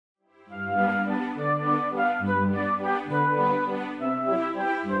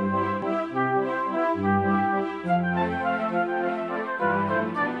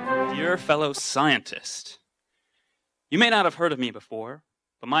dear fellow scientist. You may not have heard of me before,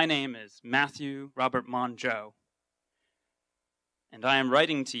 but my name is Matthew Robert Mongeau, and I am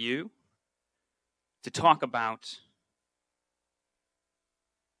writing to you to talk about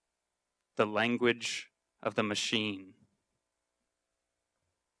the language of the machine.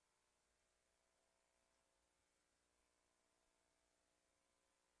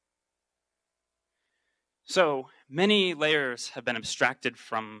 So, many layers have been abstracted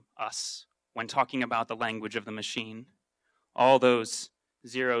from us when talking about the language of the machine. All those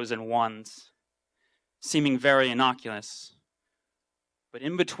zeros and ones seeming very innocuous, but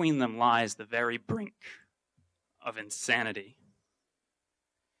in between them lies the very brink of insanity.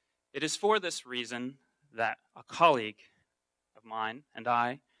 It is for this reason that a colleague of mine and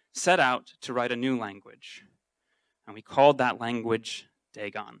I set out to write a new language, and we called that language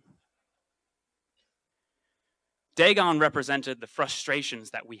Dagon. Dagon represented the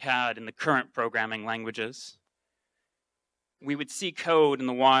frustrations that we had in the current programming languages. We would see code in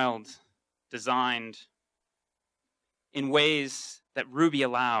the wild designed in ways that Ruby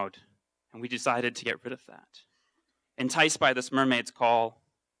allowed, and we decided to get rid of that. Enticed by this mermaid's call,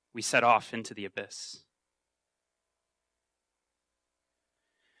 we set off into the abyss.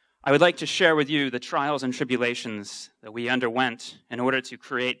 I would like to share with you the trials and tribulations that we underwent in order to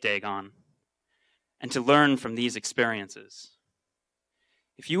create Dagon, and to learn from these experiences.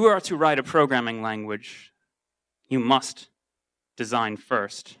 If you are to write a programming language, you must design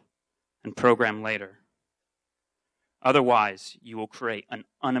first and program later. Otherwise, you will create an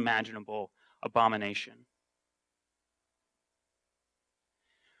unimaginable abomination.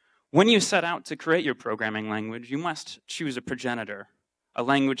 When you set out to create your programming language, you must choose a progenitor, a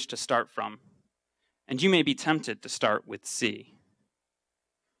language to start from. And you may be tempted to start with C.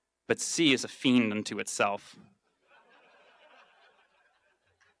 But C is a fiend unto itself.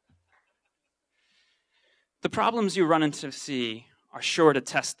 The problems you run into C are sure to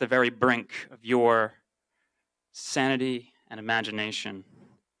test the very brink of your sanity and imagination.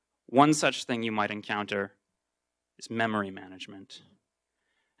 One such thing you might encounter is memory management.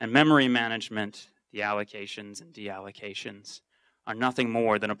 And memory management, the allocations and deallocations, are nothing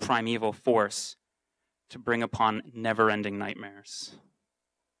more than a primeval force to bring upon never-ending nightmares.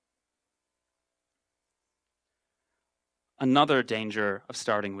 Another danger of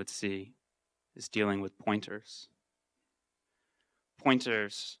starting with C is dealing with pointers.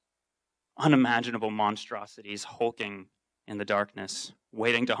 Pointers, unimaginable monstrosities hulking in the darkness,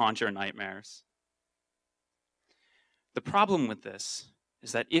 waiting to haunt your nightmares. The problem with this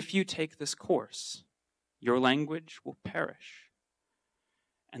is that if you take this course, your language will perish.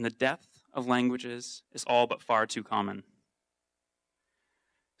 And the death of languages is all but far too common.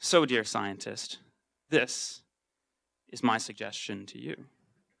 So, dear scientist, this is my suggestion to you.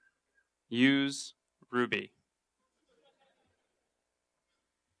 Use Ruby.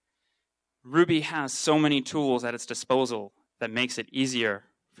 Ruby has so many tools at its disposal that makes it easier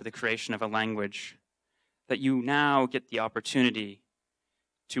for the creation of a language that you now get the opportunity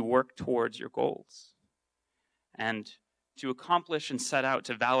to work towards your goals and to accomplish and set out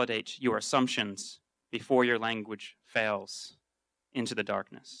to validate your assumptions before your language fails into the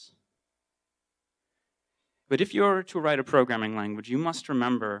darkness. But if you're to write a programming language, you must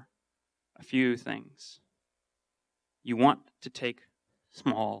remember a few things. You want to take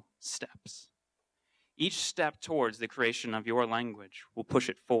small steps. Each step towards the creation of your language will push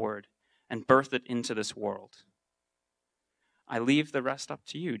it forward and birth it into this world. I leave the rest up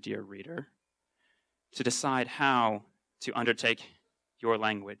to you, dear reader, to decide how to undertake your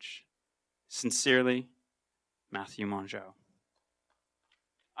language. Sincerely, Matthew Mongeau.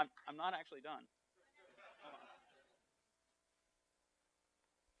 I'm not actually done.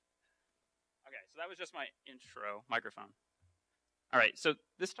 Okay, so that was just my intro microphone. All right, so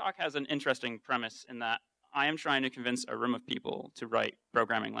this talk has an interesting premise in that I am trying to convince a room of people to write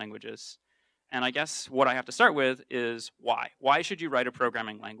programming languages. And I guess what I have to start with is why. Why should you write a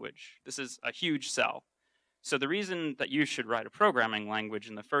programming language? This is a huge sell. So the reason that you should write a programming language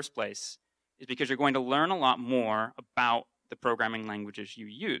in the first place is because you're going to learn a lot more about the programming languages you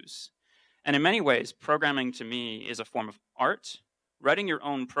use. And in many ways, programming to me is a form of art. Writing your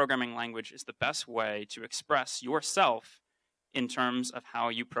own programming language is the best way to express yourself in terms of how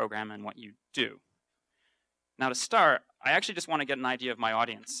you program and what you do. Now to start, I actually just want to get an idea of my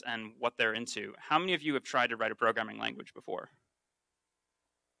audience and what they're into. How many of you have tried to write a programming language before?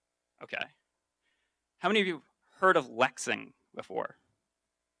 Okay. How many of you have heard of lexing before?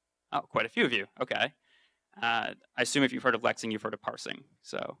 Oh, quite a few of you. Okay. I assume if you've heard of lexing, you've heard of parsing.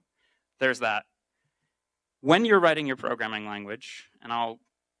 So there's that. When you're writing your programming language, and I'll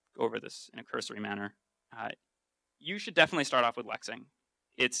go over this in a cursory manner. You should definitely start off with lexing.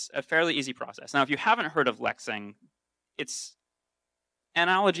 It's a fairly easy process. Now, if you haven't heard of lexing, its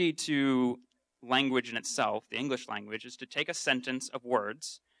analogy to language in itself, the English language, is to take a sentence of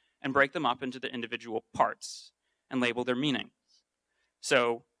words and break them up into the individual parts and label their meaning.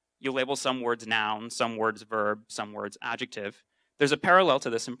 So you label some words noun, some words verb, some words adjective. There's a parallel to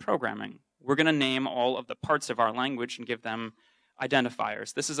this in programming. We're going to name all of the parts of our language and give them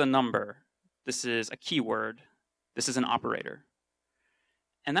identifiers. This is a number. This is a keyword. This is an operator.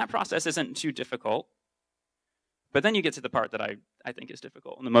 And that process isn't too difficult. But then you get to the part that I think is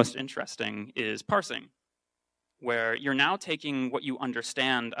difficult. And the most interesting is parsing, where you're now taking what you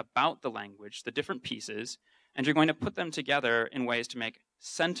understand about the language, the different pieces, and you're going to put them together in ways to make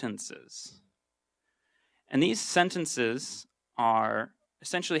sentences. And these sentences are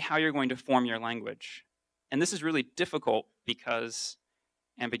essentially how you're going to form your language. And this is really difficult because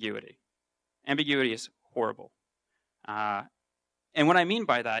ambiguity. Ambiguity is horrible. And what I mean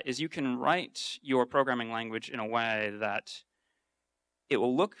by that is you can write your programming language in a way that it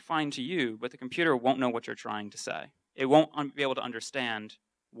will look fine to you, but the computer won't know what you're trying to say. It won't be able to understand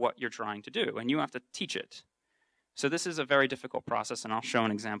what you're trying to do, and you have to teach it. So this is a very difficult process, and I'll show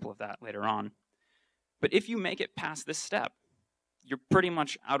an example of that later on. But if you make it past this step, you're pretty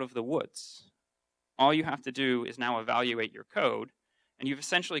much out of the woods. All you have to do is now evaluate your code, and you've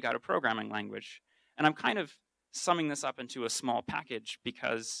essentially got a programming language. And I'm kind of summing this up into a small package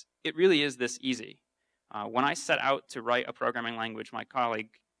because it really is this easy. When I set out to write a programming language, my colleague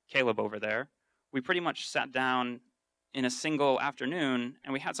Caleb over there, we pretty much sat down in a single afternoon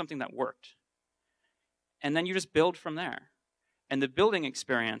and we had something that worked. And then you just build from there. And the building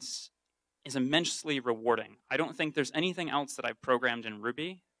experience is immensely rewarding. I don't think there's anything else that I've programmed in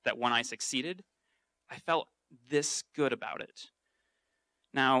Ruby that when I succeeded, I felt this good about it.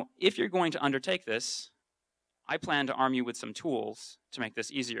 Now, if you're going to undertake this, I plan to arm you with some tools to make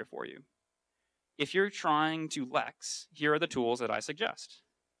this easier for you. If you're trying to lex, here are the tools that I suggest.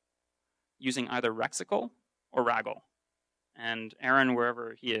 Using either Rexical or Raggle. And Aaron,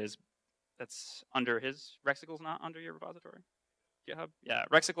 wherever he is, that's under his. Rexical's not under your repository? GitHub? Yeah,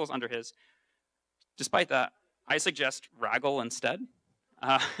 Rexical's under his. Despite that, I suggest Raggle instead.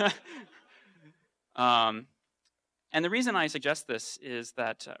 And the reason I suggest this is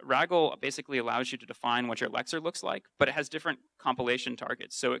that Raggle basically allows you to define what your lexer looks like, but it has different compilation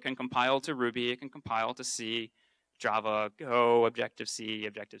targets. So it can compile to Ruby, it can compile to C, Java, Go, Objective-C,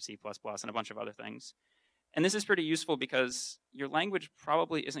 Objective-C++, and a bunch of other things. And this is pretty useful because your language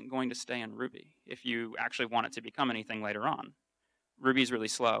probably isn't going to stay in Ruby if you actually want it to become anything later on. Ruby is really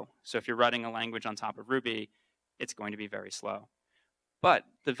slow. So if you're writing a language on top of Ruby, it's going to be very slow. But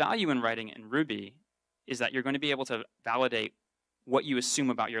the value in writing it in Ruby is that you're going to be able to validate what you assume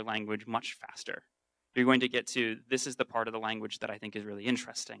about your language much faster. You're going to get to, this is the part of the language that I think is really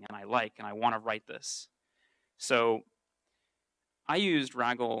interesting and I like and I want to write this. So I used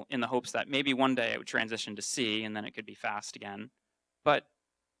Raggle in the hopes that maybe one day it would transition to C and then it could be fast again. But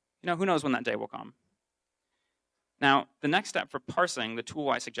who knows when that day will come. Now, the next step for parsing, the tool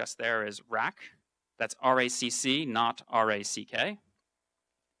I suggest there is RACK. That's R-A-C-C, not R-A-C-K.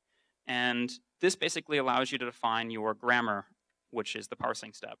 And this basically allows you to define your grammar, which is the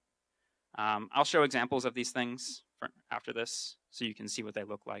parsing step. I'll show examples of these things after this so you can see what they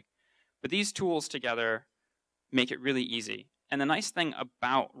look like. But these tools together make it really easy. And the nice thing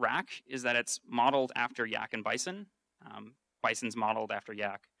about Rack is that it's modeled after Yak and Bison. Bison's modeled after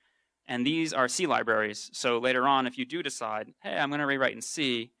Yak. And these are C libraries. So later on, if you do decide, hey, I'm going to rewrite in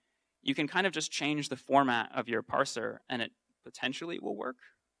C, you can kind of just change the format of your parser, and it potentially will work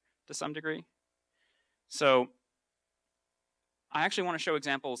to some degree. So I actually want to show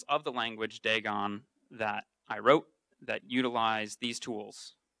examples of the language Dagon that I wrote that utilize these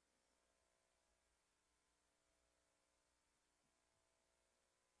tools.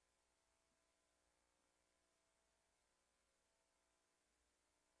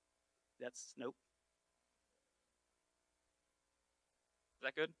 Nope. Is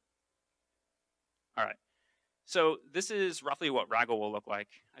that good? All right. So this is roughly what Raggle will look like.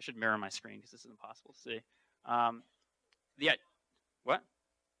 I should mirror my screen because this is impossible to see. What?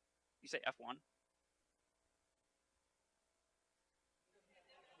 You say F1?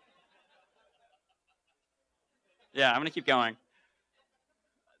 Yeah, I'm going to keep going.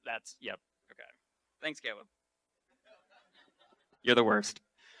 Yep. Okay. Thanks, Caleb. You're the worst.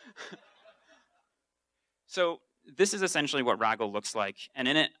 So this is essentially what Raggle looks like. And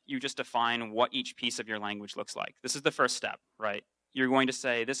in it, you just define what each piece of your language looks like. This is the first step, right? You're going to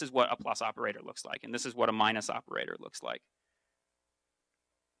say, this is what a plus operator looks like, and this is what a minus operator looks like.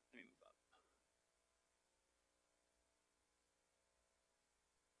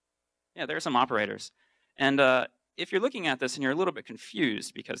 Yeah, there are some operators. And if you're looking at this and you're a little bit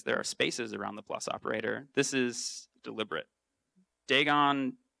confused because there are spaces around the plus operator, this is deliberate.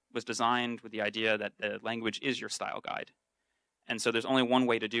 Dagon was designed with the idea that the language is your style guide. And so there's only one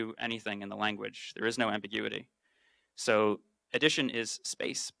way to do anything in the language. There is no ambiguity. So addition is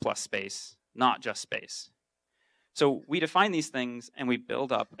space plus space, not just space. So we define these things and we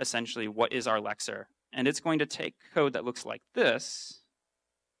build up essentially what is our lexer. And it's going to take code that looks like this.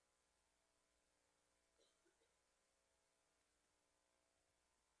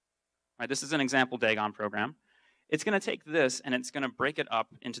 Right, this is an example Dagon program. It's going to take this and it's going to break it up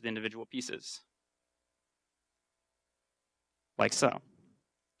into the individual pieces. Like so.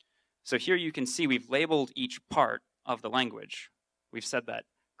 So here you can see we've labeled each part of the language. We've said that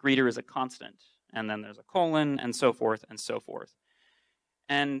greeter is a constant, and then there's a colon, and so forth, and so forth.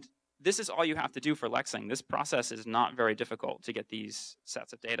 And this is all you have to do for lexing. This process is not very difficult to get these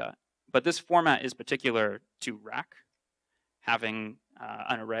sets of data. But this format is particular to rack, having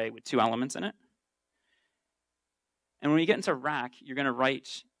an array with 2 elements in it. And when you get into rack, you're going to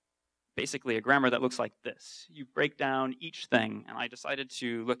write basically a grammar that looks like this. You break down each thing, and I decided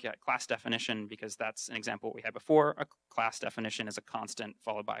to look at class definition because that's an example we had before. A class definition is a constant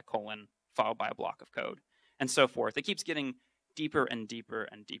followed by a colon, followed by a block of code, and so forth. It keeps getting deeper and deeper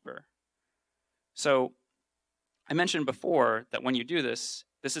and deeper. So I mentioned before that when you do this,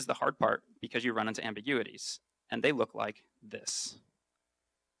 this is the hard part because you run into ambiguities, and they look like this.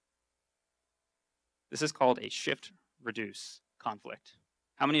 This is called a shift-reduce conflict.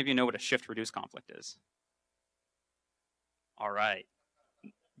 How many of you know what a shift-reduce conflict is? All right.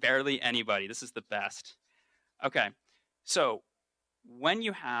 Barely anybody. This is the best. Okay. So when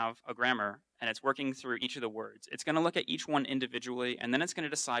you have a grammar and it's working through each of the words, it's going to look at each one individually, and then it's going to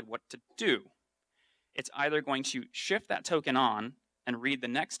decide what to do. It's either going to shift that token on and read the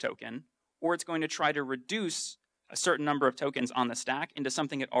next token, or it's going to try to reduce a certain number of tokens on the stack into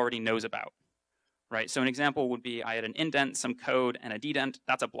something it already knows about. Right, so an example would be I had an indent, some code, and a dedent.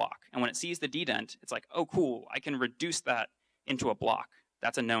 That's a block. And when it sees the dedent, it's like, oh, cool, I can reduce that into a block.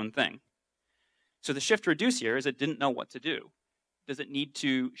 That's a known thing. So the shift reduce here is it didn't know what to do. Does it need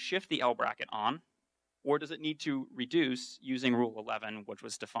to shift the L bracket on, or does it need to reduce using rule 11, which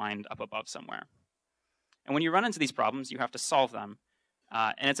was defined up above somewhere? And when you run into these problems, you have to solve them,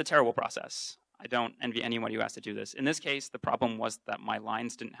 and it's a terrible process. I don't envy anyone who has to do this. In this case, the problem was that my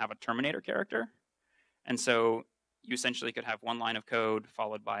lines didn't have a terminator character. And so you essentially could have one line of code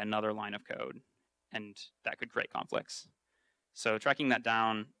followed by another line of code, and that could create conflicts. So tracking that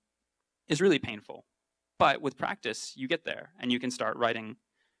down is really painful. But with practice, you get there, and you can start writing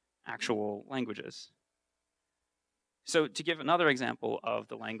actual languages. So to give another example of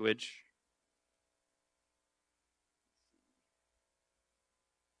the language,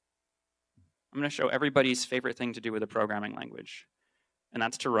 I'm going to show everybody's favorite thing to do with a programming language, and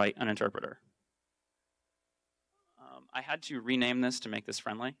that's to write an interpreter. I had to rename this to make this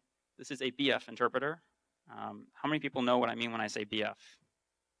friendly. This is a BF interpreter. How many people know what I mean when I say BF?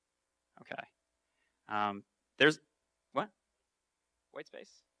 Okay. There's, what? White space?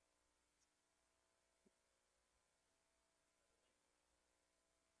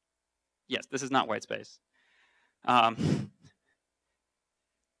 Yes, this is not white space.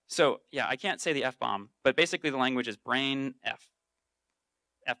 So yeah, I can't say the F-bomb, but basically the language is brain F.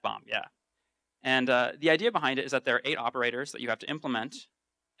 F-bomb, yeah. And the idea behind it is that there are 8 operators that you have to implement.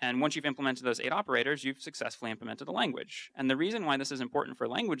 And once you've implemented those 8 operators, you've successfully implemented the language. And the reason why this is important for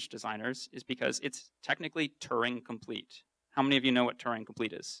language designers is because it's technically Turing complete. How many of you know what Turing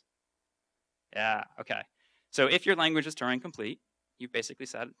complete is? Yeah, okay. So if your language is Turing complete, you've basically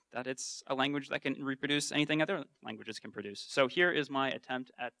said that it's a language that can reproduce anything other languages can produce. So here is my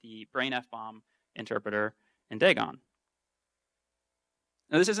attempt at the brain F-bomb interpreter in Dagon.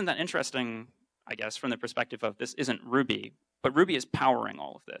 Now this isn't that interesting, I guess, from the perspective of this isn't Ruby, but Ruby is powering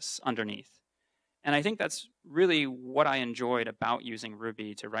all of this underneath. And I think that's really what I enjoyed about using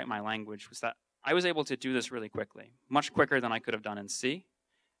Ruby to write my language, was that I was able to do this really quickly, much quicker than I could have done in C,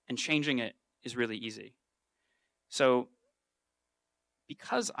 and changing it is really easy. So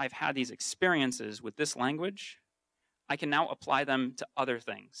because I've had these experiences with this language, I can now apply them to other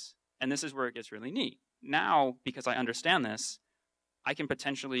things. And this is where it gets really neat. Now, because I understand this, I can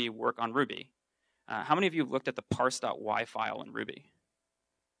potentially work on Ruby. How many of you have looked at the parse.y file in Ruby?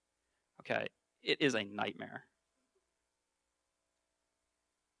 Okay, it is a nightmare.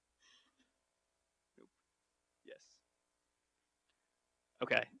 Yes.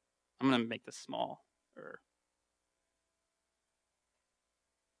 Okay, I'm going to make this small.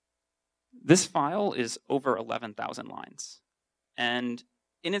 This file is over 11,000 lines. And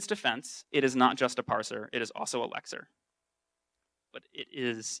in its defense, it is not just a parser, it is also a lexer. But it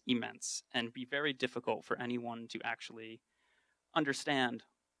is immense and be very difficult for anyone to actually understand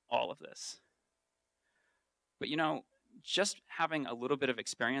all of this. But you know, just having a little bit of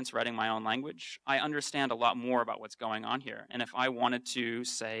experience writing my own language, I understand a lot more about what's going on here. And if I wanted to,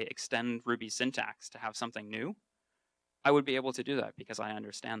 say, extend Ruby syntax to have something new, I would be able to do that because I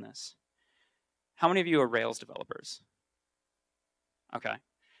understand this. How many of you are Rails developers? Okay.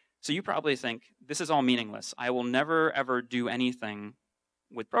 So you probably think, this is all meaningless. I will never, ever do anything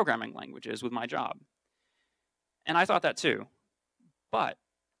with programming languages with my job. And I thought that too. But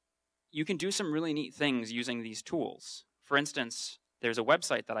you can do some really neat things using these tools. For instance, there's a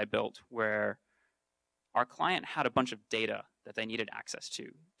website that I built where our client had a bunch of data that they needed access to,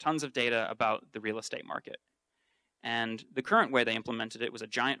 tons of data about the real estate market. And the current way they implemented it was a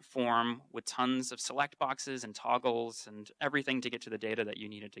giant form with tons of select boxes and toggles and everything to get to the data that you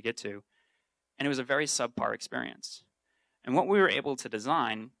needed to get to. And it was a very subpar experience. And what we were able to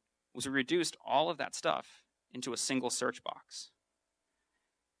design was we reduced all of that stuff into a single search box.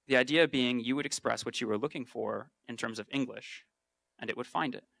 The idea being you would express what you were looking for in terms of English, and it would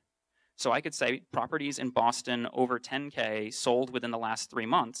find it. So I could say properties in Boston over 10K sold within the last 3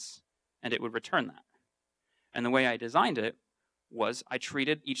 months, and it would return that. And the way I designed it was I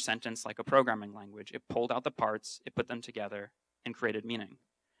treated each sentence like a programming language. It pulled out the parts, it put them together, and created meaning.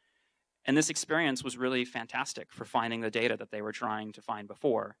 And this experience was really fantastic for finding the data that they were trying to find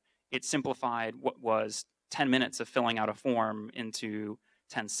before. It simplified what was 10 minutes of filling out a form into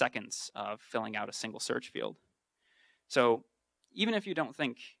 10 seconds of filling out a single search field. So even if you don't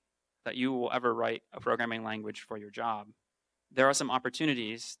think that you will ever write a programming language for your job, there are some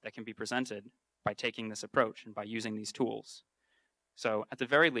opportunities that can be presented by taking this approach and by using these tools. So at the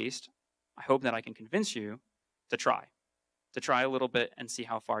very least, I hope that I can convince you to try a little bit and see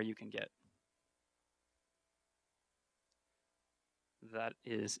how far you can get. That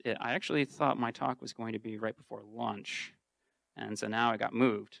is it. I actually thought my talk was going to be right before lunch, and so now it got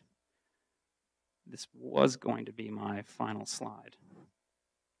moved. This was going to be my final slide.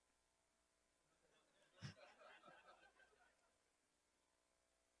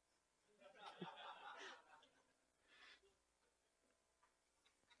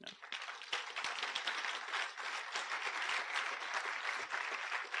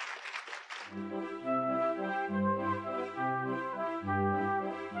 No.